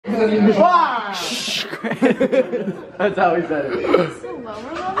That's how he said it. So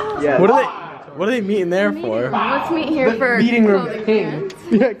lower level? Yeah. What are they meeting there for? Let's meet here for meeting room clothing king. wears.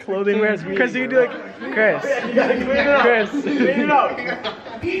 Yeah, clothing wears. Chris, you can do like Chris. Chris.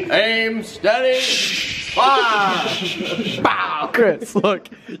 Aim, steady, fire! Bow. Chris, look.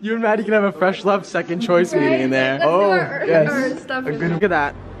 You and Maddie can have a fresh love second choice meeting in there. Let's do our yes. stuff. Look at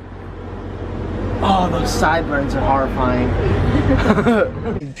that. Oh, those sideburns are horrifying.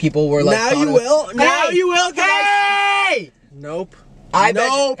 People were like, Now you will. Now you will. Hey! Nope.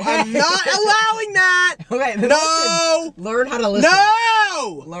 Nope, I'm not allowing that. Okay, No. learn how to listen.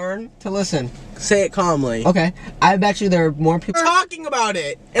 No. Learn to listen. Say it calmly. Okay, I bet you there are more people Talking about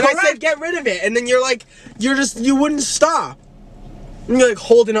it, and I said get rid of it, and then you're like, you wouldn't stop. And you're like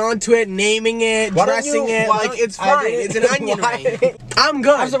holding on to it, naming it, dressing it, like it's fine. It's an onion ring. I'm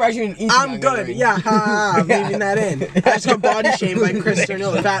good. I'm surprised you didn't eat I'm good. ring. Yeah, I'm leaving that in. I just got body shamed by Chris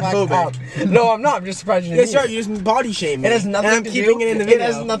Sturniolo, fat phobic. No, I'm not. I'm just surprised you didn't Yes, eat right. You just body shamed me. It has nothing and I'm to keeping do. it in the video.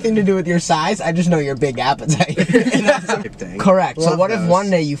 It has nothing to do with your size. I just know your big appetite. Thing. Correct. So Love what if those. one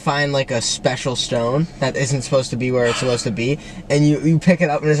day you find like a special stone that isn't supposed to be where it's supposed to be, and you pick it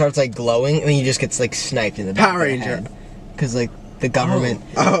up and it starts like glowing, and then you just get like sniped in the back Power of the Ranger. head. Because like the government.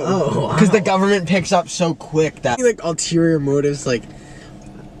 Oh. Because the government picks up so quick that. Like ulterior motives, like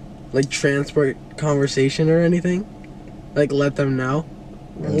transport conversation or anything. Like let them know.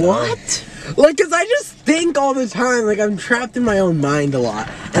 No. What? Like, cause I just think all the time. Like I'm trapped in my own mind a lot,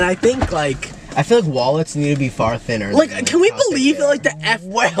 and I think like. I feel like wallets need to be far thinner. Like, than can we how thick believe they that, are. like, the F...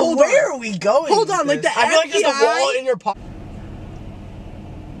 Well, where are we going? Hold on, like, the I feel like there's a FBI wallet in your pocket.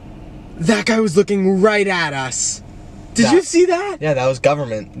 That guy was looking right at us. Did you see that? Yeah, that was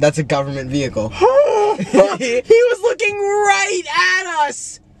government. That's a government vehicle. He was looking right at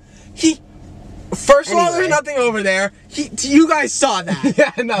us. First of all, there's nothing over there. You guys saw that.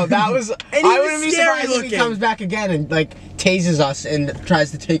 Yeah, no, that was. And I he wouldn't was be scary surprised if he looking. comes back again and like tases us and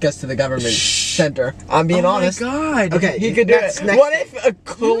tries to take us to the government center. I'm being honest. Oh my god. Okay, he could do it. What if a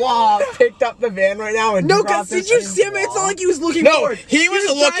claw picked up the van right now and No, dropped cause did us you in see him? It's not like he was looking No, forward. he was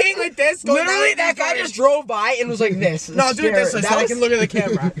looking driving like this. Going Literally, down that guy this just drove by and was like this. No, do it this way so I can look at the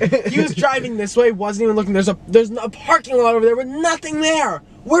camera. He was driving this way, wasn't even looking. There's a parking lot over there with nothing there.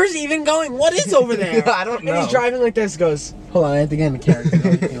 Where's he even going? What is over there? I don't know. And he's driving like this. Goes, hold on, I have to get in the character.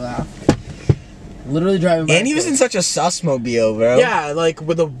 Don't make me laugh. Literally driving. By And he was in such a sus-mobile, bro. Yeah, like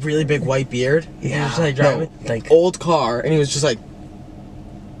with a really big white beard. Yeah. He was just like driving, like old car, and he was just like.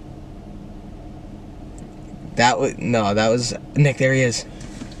 that was that was Nick. There he is.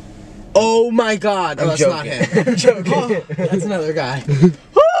 Oh my god! Oh, I'm that's joking. not him. I'm joking. Oh, that's another guy.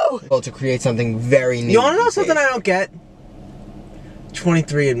 Well, to create something very new. You wanna know something I don't get?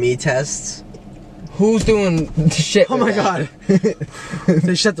 23andMe tests. Who's doing the shit? Oh with my that? god.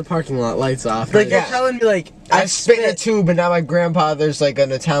 They shut the parking lot lights off. Like, Yeah. you're telling me, like, I spit in a tube, and now my grandfather's like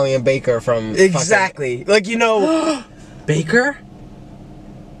an Italian baker from exactly. Like, you know, Baker?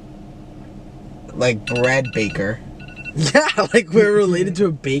 like bread baker. Yeah, like we're related to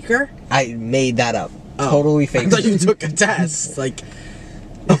a baker? I made that up. Oh. Totally I fake. thought you took a test. Like,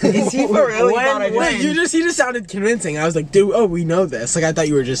 Is he for real? He thought I when just- he just sounded convincing. I was like, dude, oh, we know this. Like, I thought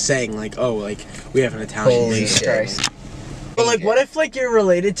you were just saying, like, oh, like, we have an Italian Holy baker. shit. Christ. But, like, what if, like, you're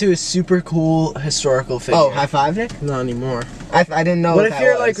related to a super cool historical figure? Oh, high five, Nick? Not anymore. I didn't know. What if that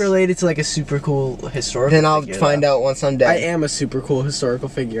you're, was. like, related to, like, a super cool historical Then I'll figure? find out once I'm I dead. am a super cool historical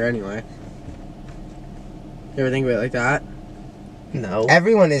figure anyway. You ever think of it like that? No.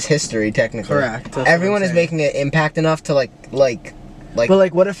 Everyone is history, technically. Correct. That's what Everyone I'm is saying. making an impact enough to like. But,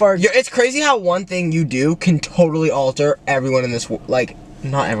 like, what if our... It's crazy how one thing you do can totally alter everyone in this like.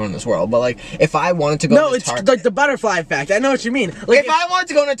 Not everyone in this world, but like if I wanted to go. No, to it's Target, like the butterfly effect. I know what you mean. Like, if I wanted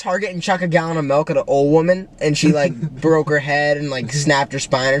to go to Target and chuck a gallon of milk at an old woman and she like broke her head and like snapped her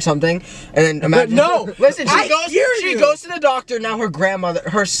spine or something, and then imagine. no, listen, I hear she you. goes to the doctor. Now her grandmother,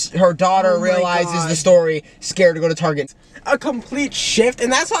 her daughter Oh my realizes God. the story, scared to go to Target. a complete shift,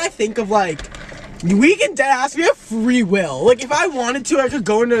 and that's why I think of like we can dead ass. We have free will. Like if I wanted to, I could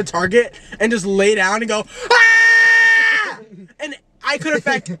go into a Target and just lay down and go ah, and I could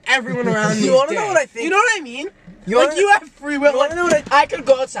affect everyone around me. You wanna know what I think? You know what I mean? You Like wanna- you have free will. You Like, wanna know what I could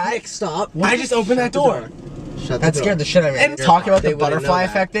go outside. Nick, stop. I just opened that door. That Shut the door. scared the shit out of me. And Talking about they the wouldn't butterfly know that.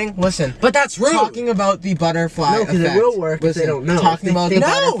 effect thing. Listen, But that's rude. talking about the butterfly No, 'cause it effect. will work if Listen, they don't know. Talking If about they- the No!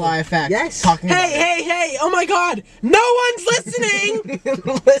 butterfly effect. Yes. Talking about Hey! Oh my God! No one's listening.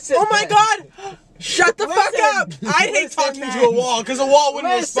 Listen. Oh my God! Shut the fuck up! I'd hate Listen, talking man. to a wall because a wall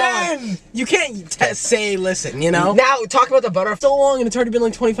wouldn't Listen. respond. You can't say listen, you know? Now, talk about the butterfly. So long and it's already been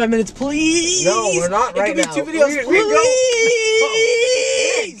like 25 minutes. Please! No, we're not right It now. could be 2 videos. We go-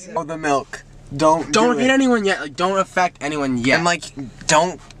 Please! Oh, the milk. Don't hit anyone yet. Like, don't affect anyone yet. And like,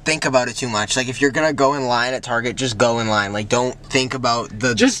 don't think about it too much. Like, if you're gonna go in line at Target, just go in line. Like, don't think about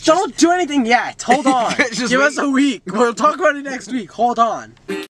the. Just don't do anything yet. Hold on. Give us a week. We'll talk about it next week. Hold on.